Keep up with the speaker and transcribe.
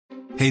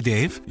Hey,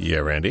 Dave. Yeah,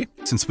 Randy?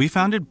 Since we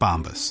founded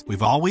Bombas,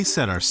 we've always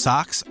said our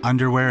socks,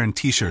 underwear, and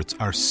T-shirts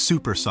are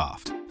super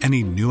soft.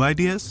 Any new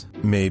ideas?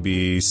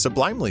 Maybe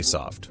sublimely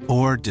soft.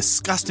 Or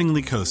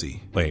disgustingly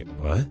cozy. Wait,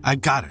 what? I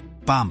got it.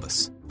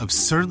 Bombas.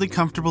 Absurdly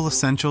comfortable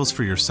essentials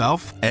for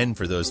yourself and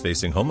for those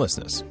facing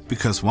homelessness.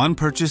 Because one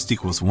purchased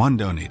equals one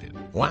donated.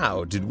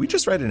 Wow, did we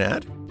just write an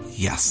ad?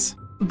 Yes.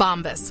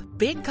 Bombas.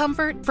 Big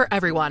comfort for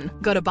everyone.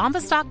 Go to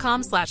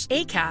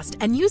bombas.com/ACAST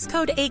and use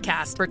code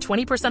ACAST for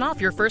 20%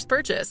 off your first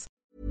purchase.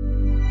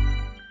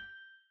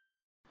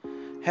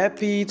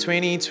 Happy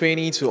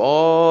 2020 to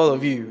all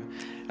of you.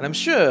 And I'm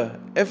sure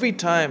every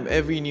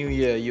new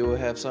year, you will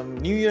have some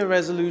New Year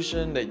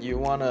resolution that you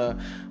want to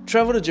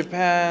travel to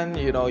Japan,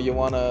 you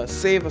want to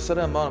save a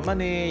certain amount of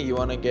money, you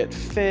want to get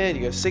fit,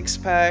 you get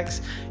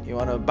 6-packs, you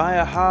want to buy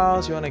a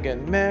house, you want to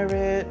get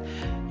married,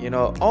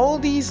 all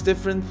these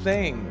different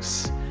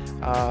things.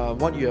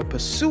 What you are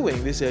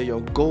pursuing, these are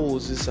your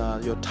goals, these are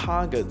your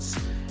targets,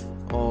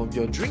 or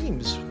your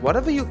dreams,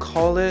 whatever you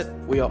call it.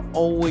 We are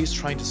always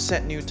trying to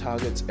set new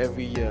targets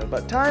every year,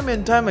 but time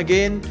and time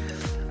again,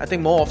 I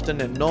think more often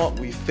than not,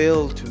 we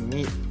fail to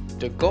meet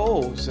the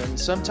goals, and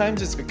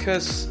sometimes it's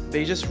because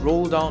they just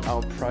roll down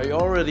our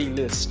priority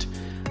list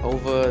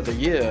over the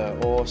year,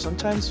 or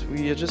sometimes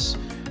we are just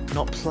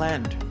not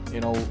planned.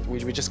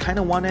 We just kind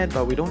of want it,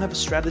 but we don't have a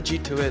strategy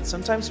to it.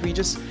 Sometimes we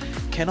just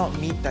cannot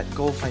meet that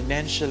goal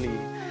financially.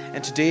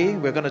 And today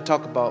we're going to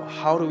talk about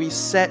how do we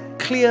set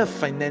clear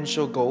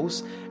financial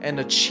goals and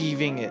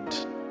achieving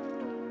it.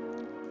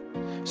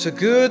 So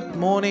good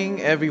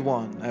morning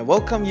everyone. I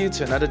welcome you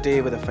to another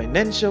day with a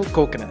financial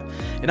coconut.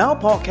 In our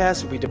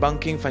podcast, we'll be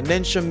debunking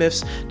financial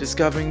myths,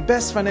 discovering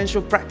best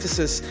financial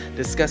practices,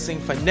 discussing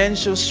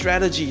financial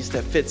strategies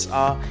that fits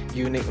our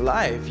unique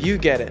life. You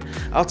get it.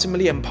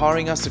 Ultimately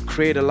empowering us to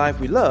create a life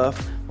we love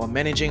while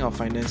managing our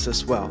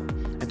finances well.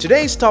 And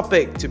today's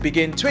topic to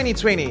begin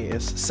 2020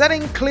 is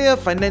setting clear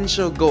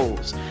financial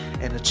goals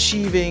and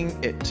achieving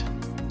it.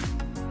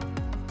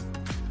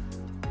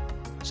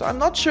 So I'm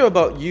not sure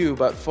about you,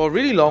 but for a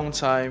really long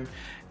time,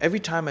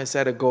 every time I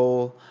set a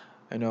goal,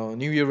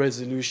 New Year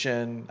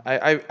resolution,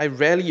 I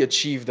rarely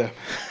achieve them.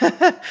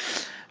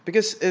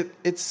 Because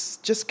it's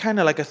just kind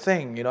of like a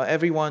thing,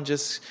 everyone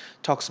just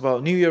talks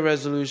about New Year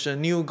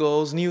resolution, new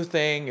goals, new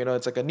thing,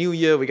 it's like a new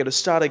year, we got to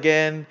start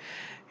again,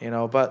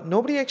 but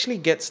nobody actually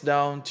gets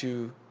down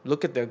to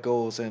look at their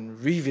goals and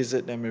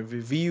revisit them and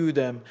review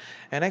them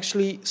and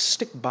actually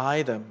stick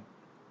by them.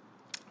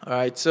 All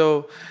right,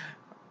 so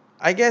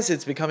I guess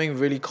it's becoming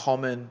really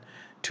common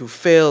to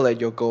fail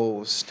at your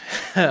goals,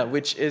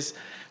 which is,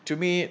 to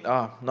me,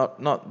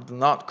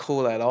 not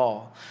cool at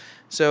all.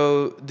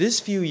 So these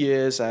few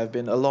years, I've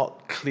been a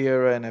lot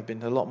clearer and I've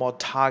been a lot more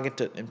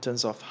targeted in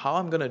terms of how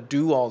I'm going to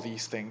do all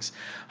these things,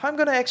 how I'm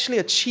going to actually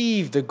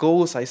achieve the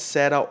goals I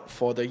set out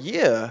for the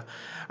year.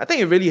 I think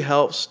it really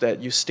helps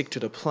that you stick to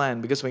the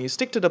plan, because when you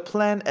stick to the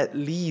plan, at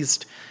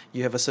least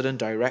you have a certain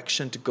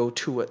direction to go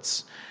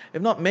towards.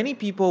 If not, many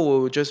people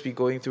will just be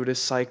going through this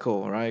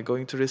cycle, right?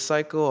 Going through this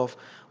cycle of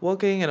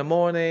working in the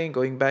morning,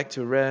 going back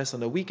to rest on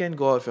the weekend,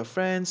 go out with your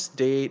friends,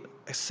 date,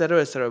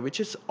 etc.,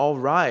 which is all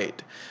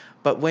right.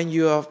 But when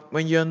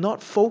you're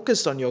not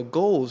focused on your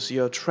goals,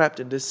 you're trapped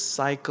in this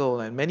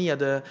cycle and many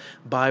other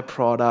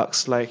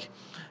byproducts like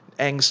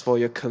angst for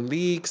your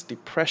colleagues,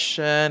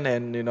 depression,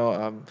 and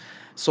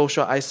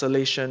social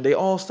isolation. They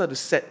all start to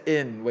set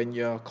in when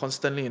you're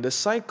constantly in this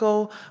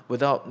cycle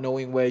without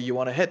knowing where you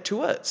want to head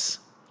towards.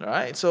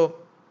 Right? So,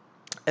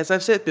 as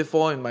I've said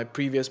before in my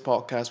previous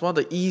podcast, one of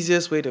the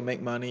easiest way to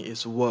make money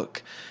is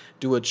work,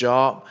 do a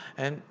job,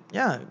 and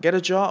get a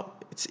job.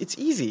 It's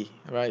easy,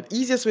 right?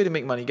 Easiest way to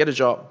make money, get a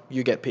job,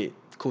 you get paid.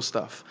 Cool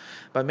stuff.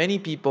 But many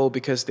people,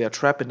 because they are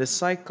trapped in this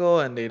cycle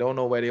and they don't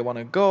know where they want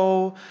to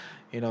go,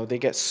 they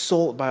get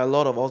sold by a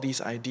lot of all these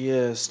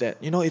ideas that,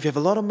 if you have a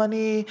lot of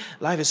money,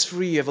 life is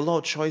free, you have a lot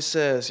of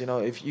choices,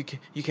 if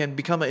you can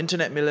become an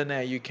internet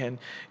millionaire, you can,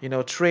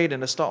 trade in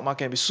the stock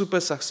market and be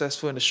super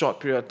successful in a short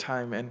period of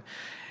time. And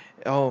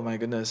oh my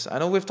goodness, I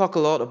know we've talked a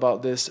lot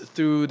about this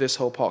through this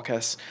whole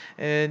podcast.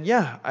 And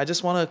I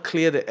just want to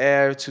clear the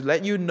air to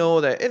let you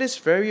know that it is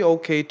very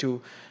okay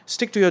to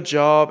stick to your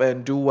job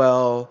and do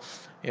well,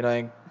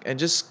 and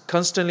just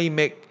constantly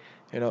make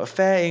a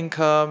fair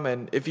income,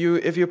 and if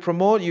you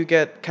promote, you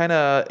get kind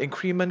of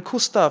increment, cool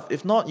stuff.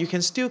 If not, you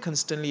can still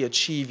constantly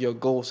achieve your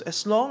goals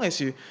as long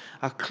as you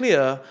are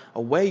clear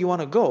of where you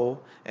want to go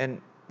and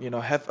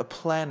have a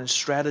plan and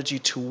strategy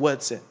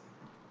towards it.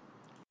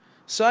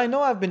 So I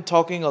know I've been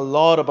talking a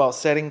lot about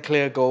setting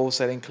clear goals.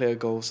 So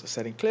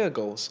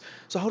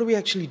how do we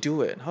actually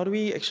do it? How do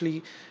we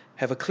actually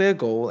have a clear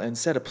goal and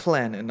set a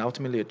plan and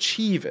ultimately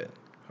achieve it?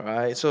 All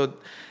right. So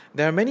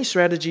there are many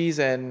strategies,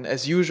 and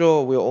as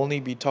usual, we'll only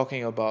be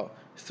talking about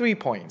 3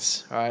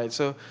 points. All right.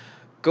 So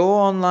go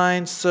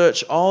online,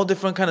 search all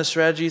different kind of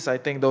strategies. I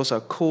think those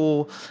are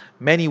cool,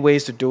 many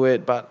ways to do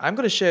it. But I'm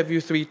going to share with you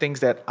 3 things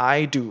that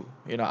I do.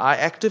 I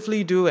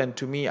actively do, and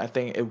to me, I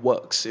think it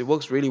works. It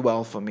works really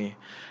well for me.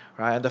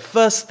 Right? And the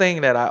first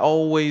thing that I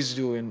always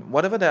do in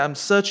whatever that I'm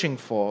searching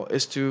for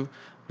is to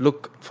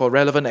look for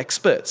relevant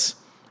experts.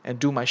 and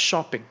do my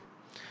shopping,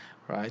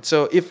 right?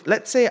 So if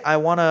let's say I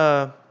want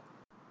to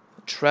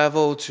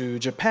travel to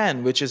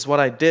Japan, which is what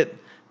I did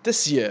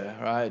this year,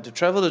 right? To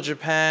travel to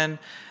Japan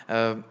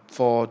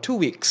for 2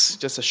 weeks,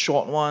 just a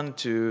short one,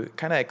 to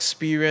kind of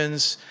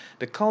experience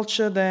the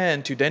culture there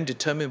and to then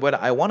determine whether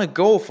I want to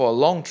go for a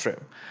long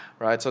trip,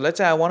 right? So let's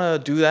say I want to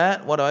do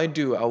that. What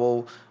do? I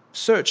will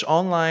search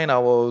online. I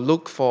will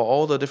look for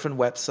all the different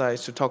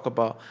websites to talk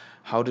about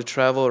how to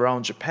travel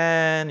around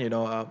Japan.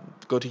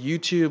 Go to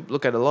YouTube,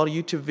 look at a lot of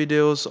YouTube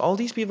videos. All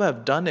these people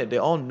have done it. They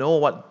all know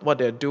what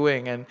they're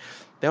doing, and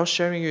they're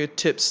sharing you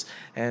tips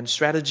and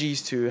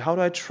strategies to how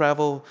do I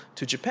travel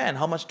to Japan?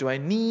 How much do I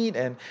need,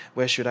 and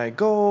where should I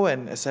go,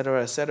 and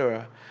etc.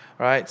 etc.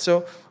 Right?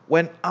 So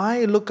when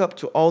I look up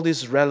to all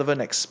these relevant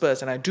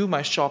experts and I do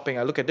my shopping,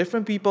 I look at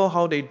different people,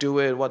 how they do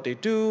it, what they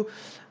do.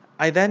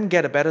 I then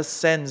get a better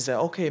sense that,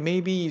 okay,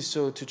 maybe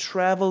so to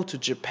travel to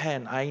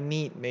Japan, I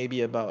need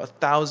maybe about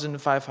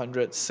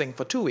 1,500 Sing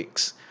for 2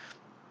 weeks,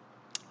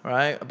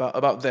 right?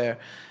 About there,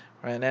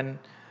 right? And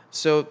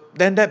so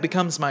then that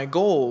becomes my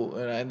goal,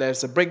 and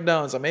there's a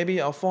breakdown. So maybe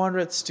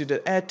 400 to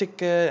the air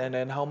ticket, and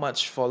then how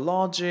much for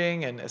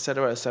lodging, and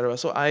etc. etc.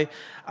 So I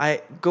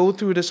go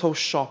through this whole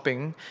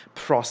shopping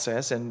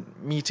process and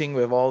meeting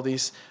with all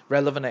these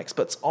relevant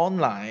experts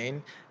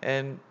online,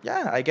 and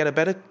yeah, I get a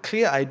better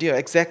clear idea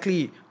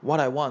exactly what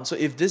I want. So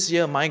if this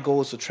year my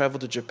goal is to travel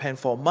to Japan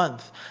for a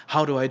month,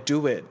 how do I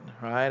do it,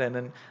 right? And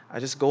then I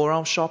just go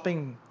around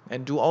shopping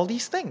and do all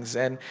these things.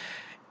 And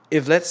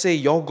if let's say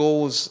your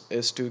goals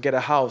is to get a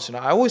house,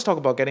 I always talk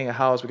about getting a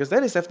house because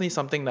that is definitely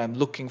something that I'm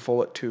looking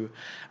forward to.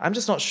 I'm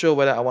just not sure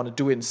whether I want to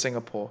do it in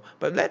Singapore.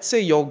 But let's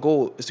say your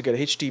goal is to get a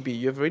HDB.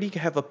 You already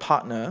have a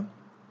partner.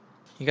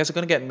 You guys are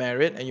going to get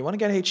married and you want to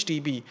get a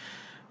HDB.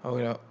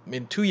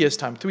 In 2 years'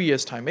 time, 3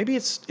 years' time, maybe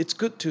it's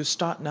good to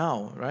start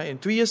now, right? In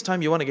 3 years'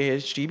 time, you want to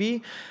get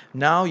HDB.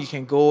 Now you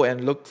can go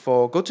and go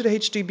to the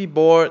HDB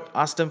board,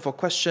 ask them for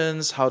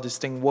questions, how this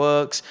thing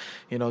works,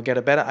 get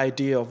a better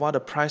idea of what the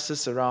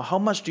prices around, how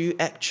much do you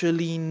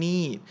actually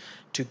need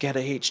to get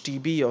a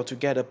HDB or to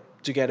get a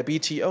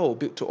BTO,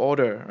 built to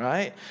order,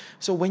 right?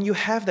 So when you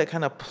have that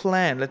kind of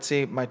plan, let's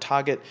say my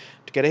target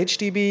to get a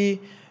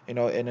HDB, in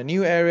a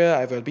new area, I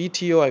have a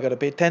BTO, I got to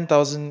pay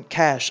 10,000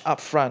 cash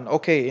upfront.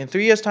 Okay, in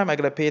 3 years' time, I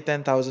got to pay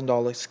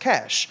 $10,000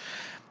 cash.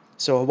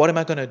 So what am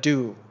I going to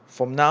do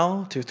from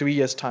now to 3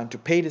 years' time to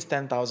pay this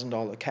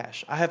 $10,000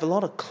 cash? I have a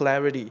lot of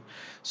clarity.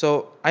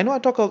 So I know I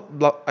talk a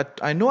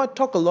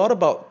lot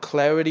about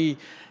clarity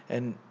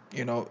and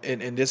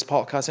in this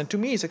podcast, and to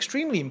me it's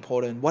extremely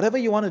important. Whatever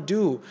you want to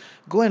do,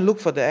 go and look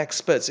for the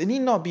experts. It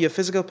need not be a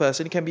physical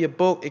person. It can be a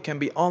book, it can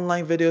be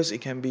online videos,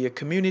 it can be a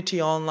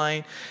community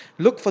online.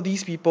 Look for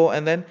these people,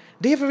 and then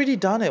they've already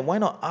done it. Why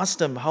not ask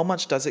them, how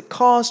much does it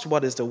cost?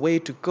 What is the way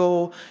to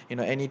go?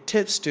 Any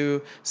tips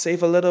to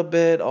save a little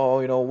bit,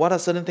 or what are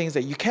certain things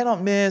that you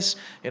cannot miss?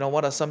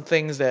 What are some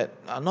things that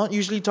are not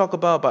usually talked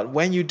about, but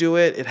when you do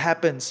it, it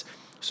happens.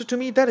 So to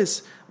me, that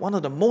is one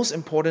of the most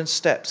important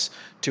steps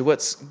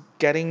towards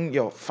getting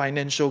your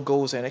financial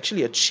goals and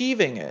actually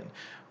achieving it,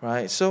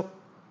 right? So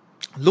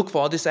look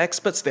for all these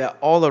experts. They are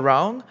all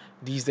around.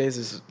 These days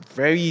it's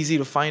very easy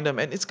to find them,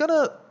 and it's going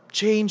to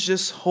change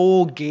this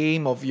whole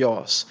game of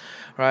yours,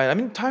 right? I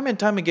mean, time and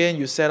time again,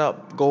 you set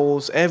up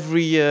goals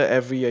every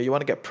year. You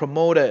want to get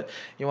promoted.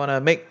 You want to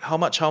make how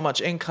much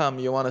income.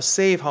 You want to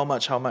save how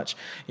much.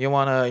 You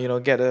want to,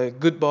 get a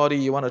good body.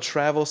 You want to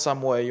travel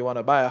somewhere. You want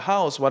to buy a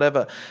house,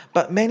 whatever.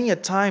 But many a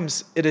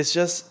times, it is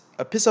just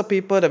a piece of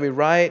paper that we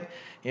write,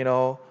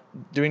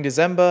 during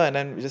December, and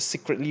then we just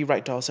secretly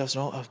write to ourselves,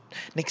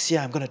 next year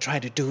I'm going to try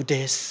to do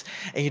this.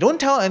 And you don't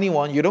tell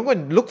anyone. You don't go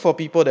and look for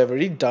people that have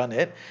already done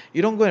it.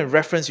 You don't go and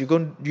reference. You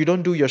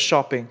don't do your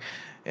shopping.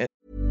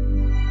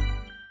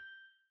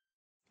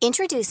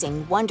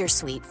 Introducing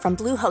Wondersuite from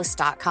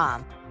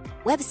Bluehost.com.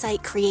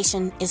 Website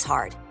creation is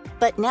hard,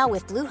 but now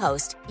with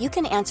Bluehost, you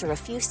can answer a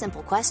few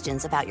simple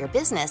questions about your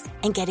business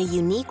and get a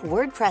unique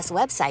WordPress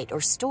website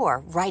or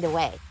store right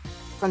away.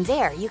 From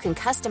there, you can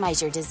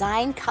customize your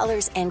design,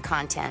 colors, and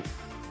content.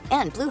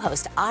 And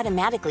Bluehost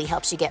automatically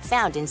helps you get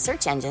found in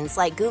search engines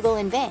like Google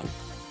and Bing.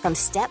 From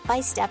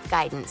step-by-step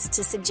guidance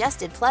to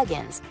suggested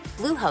plugins,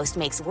 Bluehost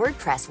makes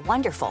WordPress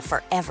wonderful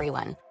for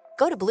everyone.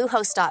 Go to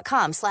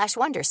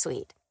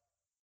bluehost.com/wondersuite.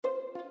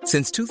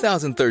 Since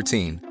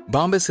 2013,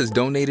 Bombas has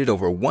donated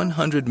over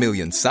 100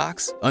 million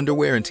socks,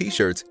 underwear, and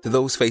T-shirts to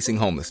those facing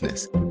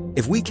homelessness.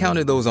 If we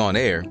counted those on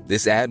air,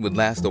 this ad would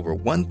last over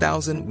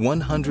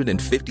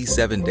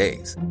 1,157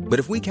 days. But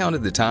if we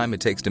counted the time it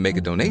takes to make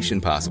a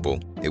donation possible,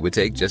 it would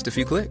take just a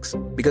few clicks.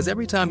 Because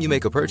every time you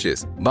make a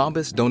purchase,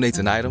 Bombas donates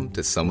an item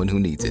to someone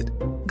who needs it.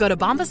 Go to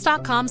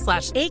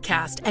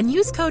bombas.com/ACAST and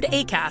use code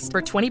ACAST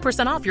for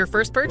 20% off your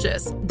first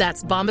purchase.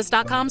 That's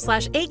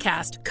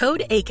bombas.com/ACAST,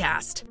 code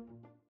ACAST.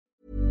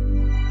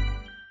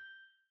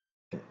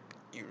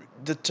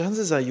 The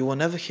chances are you will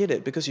never hit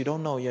it because you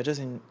don't know.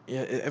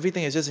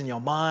 Everything is just in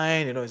your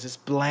mind. It's this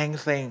blank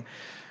thing,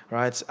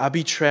 right? It's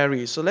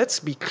arbitrary. So let's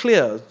be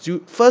clear.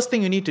 First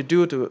thing you need to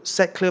do to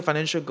set clear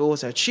financial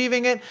goals and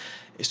achieving it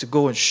is to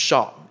go and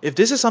shop. If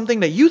this is something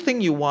that you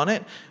think you want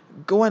it,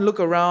 go and look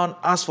around,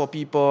 ask for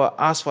people,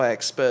 ask for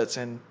experts,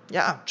 and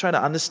try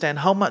to understand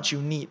how much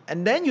you need.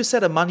 And then you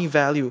set a money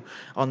value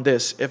on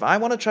this. If I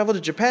want to travel to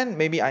Japan,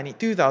 maybe I need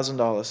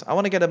 $2,000. I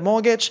want to get a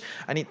mortgage,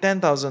 I need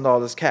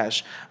 $10,000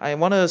 cash. I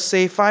want to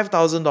save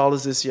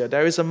 $5,000 this year.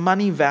 There is a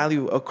money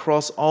value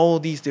across all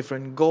these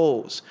different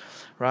goals,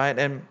 right?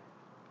 And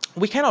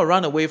we cannot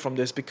run away from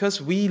this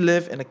because we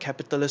live in a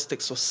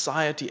capitalistic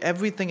society.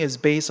 Everything is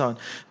based on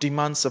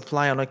demand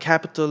supply, on a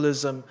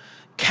capitalism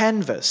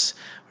canvas,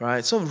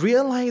 right? So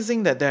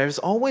realizing that there is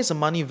always a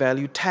money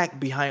value tag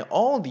behind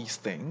all these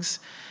things,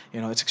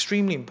 it's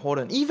extremely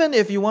important. Even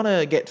if you want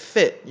to get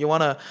fit, you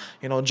want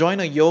to, join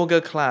a yoga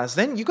class,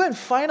 then you go and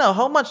find out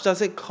how much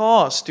does it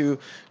cost to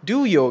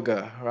do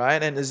yoga,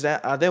 right? And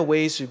are there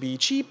ways to be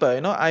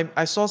cheaper?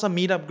 I saw some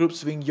meetup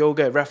groups doing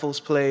yoga at Raffles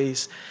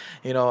Place,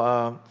 there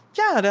are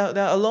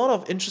a lot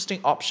of interesting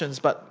options,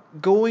 but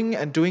going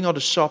and doing all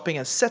the shopping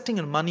and setting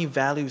a money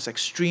value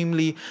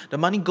the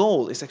money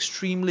goal is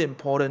extremely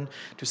important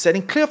to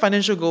setting clear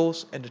financial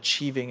goals and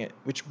achieving it.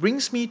 Which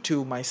brings me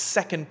to my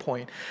second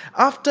point.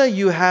 After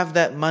you have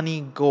that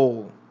money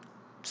goal,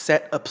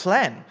 set a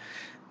plan.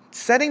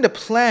 Setting the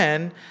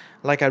plan,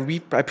 like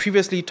I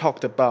previously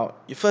talked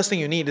about, the first thing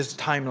you need is a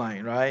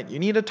timeline, right? You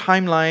need a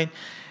timeline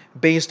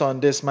based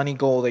on this money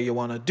goal that you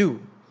want to do.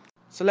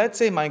 So let's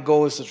say my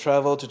goal is to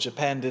travel to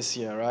Japan this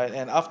year, right?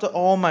 And after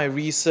all my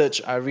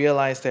research, I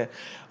realized that,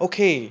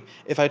 okay,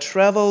 if I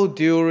travel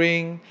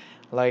during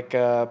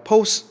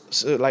post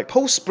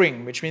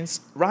spring, which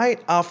means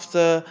right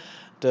after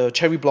the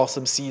cherry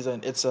blossom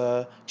season, it's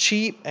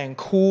cheap and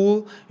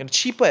cool, and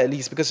cheaper at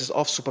least because it's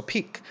off super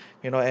peak,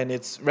 and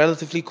it's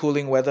relatively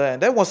cooling weather.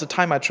 And that was the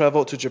time I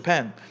traveled to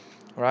Japan,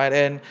 right?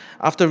 And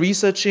after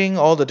researching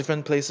all the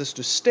different places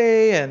to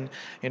stay and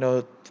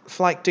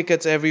flight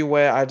tickets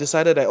everywhere, I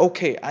decided that,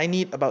 okay, I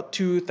need about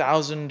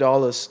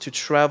 $2,000 to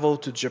travel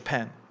to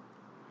Japan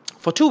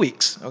for 2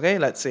 weeks. Okay,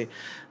 let's say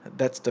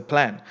that's the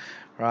plan,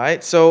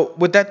 right? So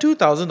with that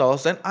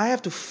 $2,000, then I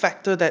have to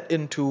factor that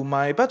into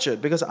my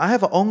budget because I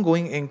have an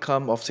ongoing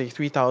income of say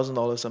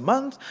 $3,000 a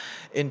month.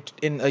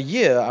 In a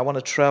year, I want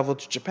to travel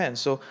to Japan.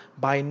 So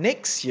by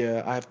next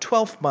year, I have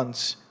 12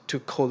 months to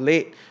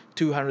collate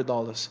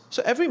 $200.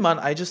 So every month,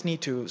 I just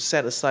need to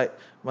set aside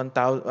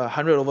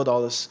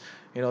 $100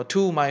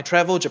 to my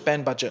travel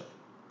Japan budget,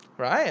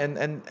 right?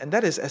 And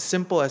that is as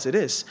simple as it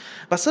is.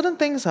 But certain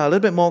things are a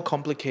little bit more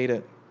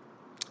complicated.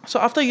 So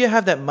after you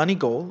have that money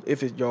goal,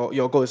 if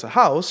your goal is a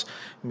house,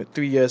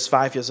 3 years,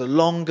 5 years, a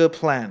longer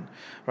plan,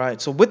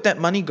 right? So with that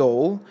money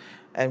goal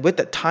and with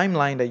that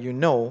timeline that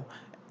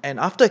and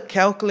after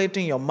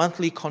calculating your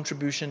monthly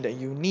contribution that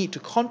you need to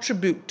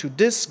contribute to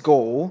this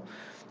goal,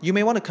 you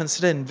may want to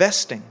consider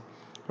investing,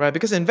 right?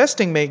 Because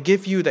investing may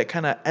give you that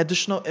kind of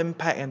additional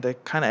impact and the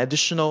kind of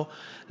additional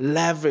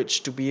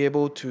leverage to be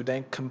able to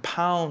then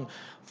compound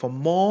for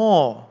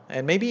more.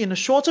 And maybe in a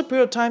shorter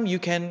period of time, you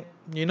can,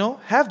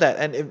 have that.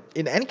 And if,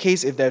 in any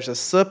case, if there's a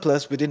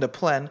surplus within the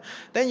plan,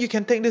 then you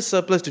can take this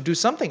surplus to do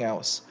something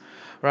else,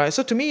 right?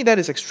 So to me, that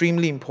is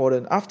extremely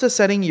important. After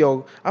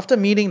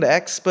meeting the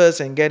experts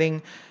and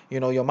getting,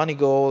 your money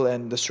goal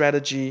and the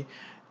strategy,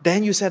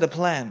 then you set a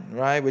plan,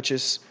 right? Which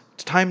is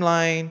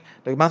timeline,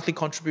 the monthly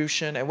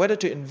contribution, and whether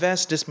to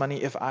invest this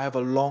money if I have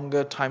a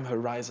longer time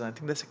horizon. I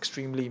think that's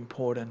extremely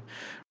important.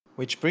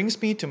 Which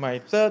brings me to my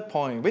third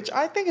point, which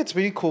I think it's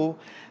really cool.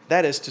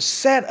 That is to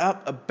set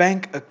up a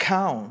bank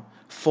account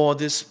for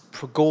this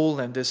goal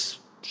and this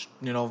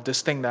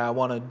thing that I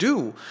want to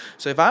do.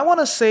 So if I want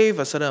to save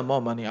a certain amount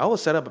of money, I will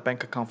set up a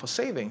bank account for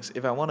savings.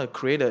 If I want to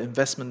create an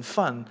investment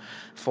fund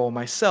for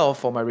myself,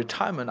 for my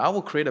retirement, I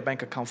will create a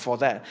bank account for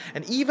that.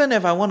 And even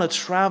if I want to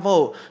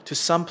travel to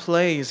some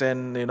place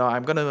and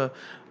I'm going to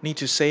need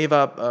to save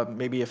up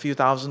maybe a few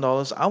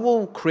 $1,000s, I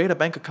will create a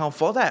bank account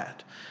for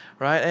that.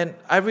 Right? And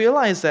I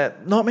realized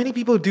that not many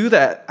people do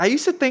that. I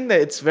used to think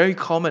that it's very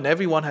common.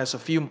 Everyone has a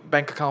few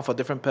bank accounts for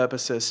different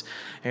purposes,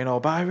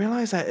 but I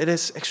realized that it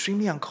is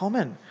extremely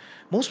uncommon.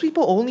 Most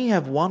people only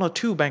have 1 or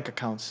 2 bank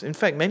accounts. In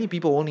fact, many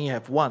people only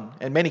have 1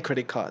 and many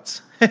credit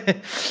cards.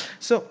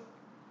 So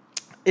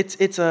it's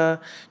to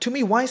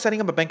me, why setting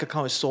up a bank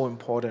account is so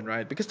important,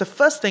 right? Because the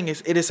first thing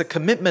is it is a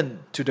commitment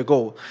to the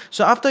goal.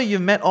 So after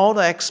you've met all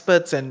the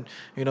experts and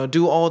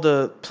do all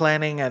the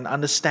planning and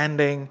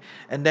understanding,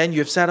 and then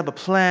you've set up a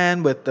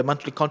plan with the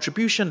monthly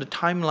contribution, the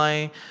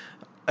timeline,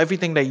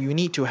 everything that you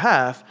need to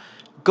have,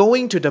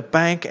 going to the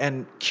bank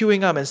and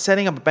queuing up and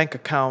setting up a bank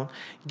account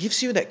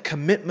gives you that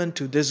commitment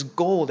to this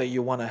goal that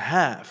you want to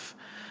have.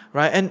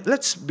 Right? And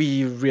let's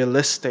be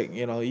realistic,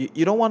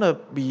 you don't want to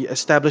be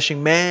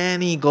establishing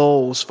many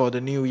goals for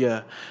the new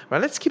year, right?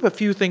 Let's keep a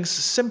few things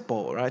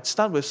simple, right?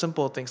 Start with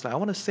simple things like I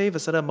want to save a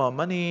certain amount of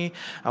money,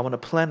 I want to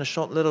plan a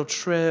short little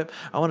trip,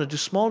 I want to do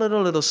small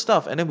little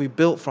stuff, and then we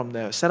build from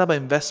there. Set up an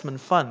investment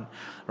fund,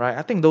 right?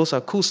 I think those are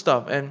cool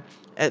stuff. And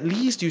at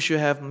least you should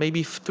have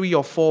maybe 3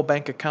 or 4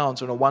 bank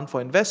accounts, one for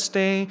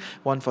investing,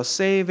 one for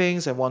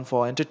savings, and one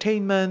for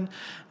entertainment.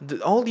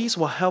 All these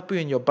will help you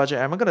in your budget.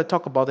 I'm not going to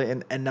talk about it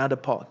in another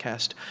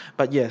podcast.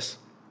 But yes,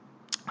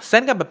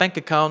 Setting up a bank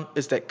account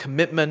is that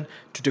commitment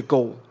to the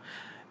goal.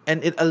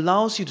 And it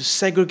allows you to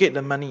segregate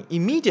the money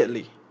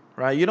immediately,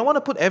 right? You don't want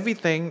to put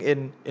everything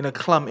in a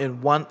clump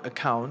in one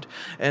account,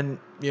 and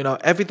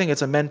everything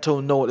is a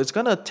mental note. It's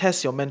going to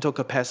test your mental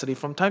capacity.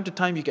 From time to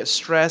time you get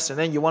stressed, and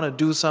then you want to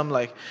do some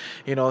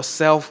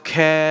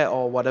self-care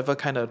or whatever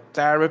kind of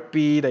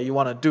therapy that you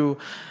want to do.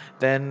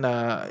 Then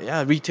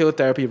retail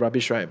therapy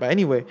rubbish, right? But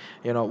anyway,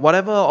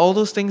 whatever, all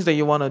those things that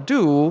you want to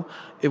do,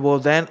 it will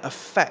then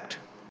affect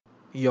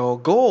your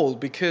goal,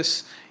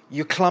 because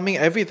you're clumping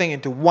everything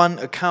into one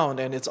account,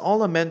 and it's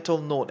all a mental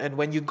note. And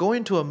when you go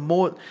into a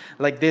mode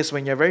like this,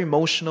 when you're very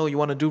emotional, you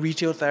want to do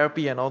retail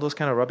therapy and all those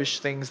kind of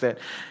rubbish things that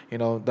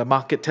the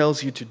market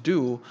tells you to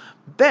do,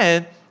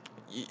 then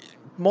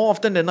more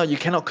often than not you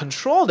cannot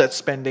control that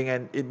spending,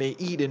 and it may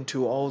eat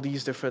into all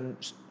these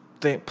different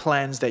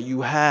plans that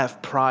you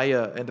have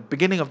prior at the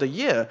beginning of the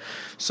year.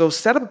 So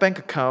set up a bank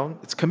account.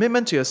 It's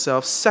commitment to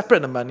yourself.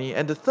 Separate the money.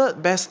 And the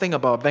third best thing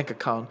about a bank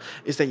account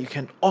is that you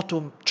can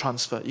auto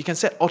transfer. You can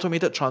set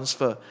automated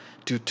transfer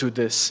to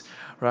this,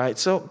 right?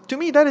 So to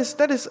me that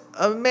is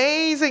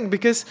amazing,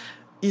 because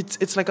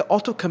it's like an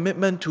auto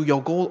commitment to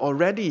your goal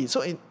already.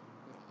 So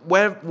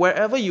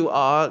wherever you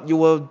are, you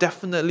will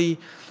definitely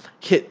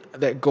hit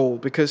that goal,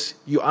 because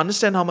you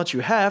understand how much you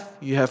have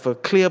a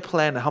clear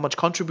plan of how much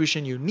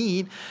contribution you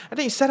need, and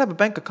then you set up a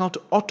bank account to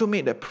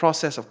automate that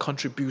process of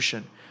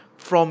contribution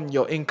from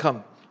your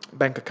income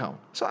bank account.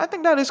 So I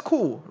think that is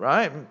cool,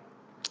 right?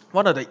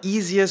 One of the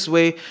easiest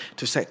way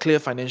to set clear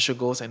financial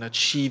goals and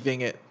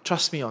achieving it.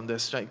 Trust me on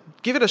this, right?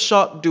 Give it a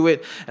shot, do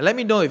it, and let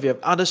me know if you have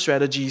other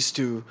strategies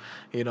to,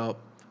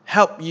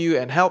 help you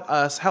and help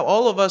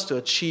all of us to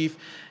achieve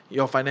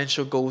your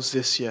financial goals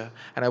this year.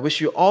 And I wish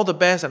you all the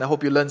best, and I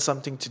hope you learned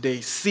something today.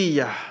 See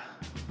ya!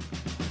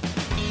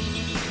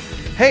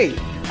 Hey,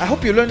 I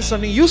hope you learned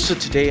something useful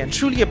today, and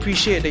truly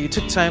appreciate that you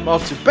took time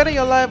off to better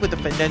your life with the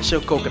Financial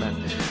Coconut.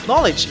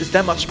 Knowledge is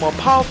that much more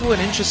powerful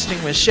and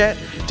interesting when shared,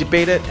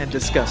 debated, and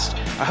discussed.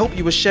 I hope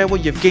you will share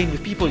what you've gained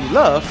with people you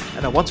love,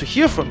 and I want to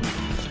hear from you.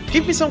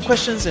 Give me some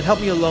questions and help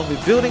me along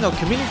with building our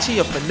community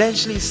of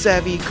financially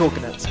savvy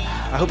coconuts.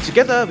 I hope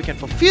together we can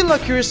fulfill our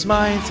curious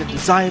minds and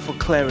desire for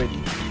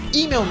clarity.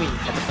 Email me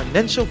at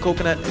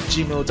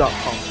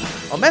thefinancialcoconut@gmail.com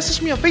or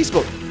message me on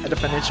Facebook at The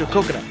Financial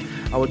Coconut.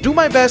 I will do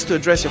my best to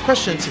address your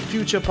questions in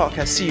future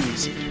podcast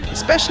series,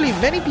 especially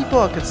if many people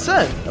are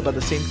concerned about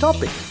the same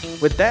topic.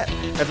 With that,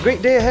 have a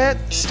great day ahead,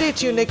 stay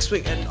tuned next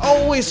week, and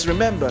always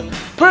remember,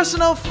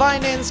 personal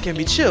finance can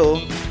be chill,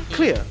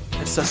 clear,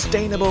 and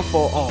sustainable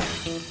for all.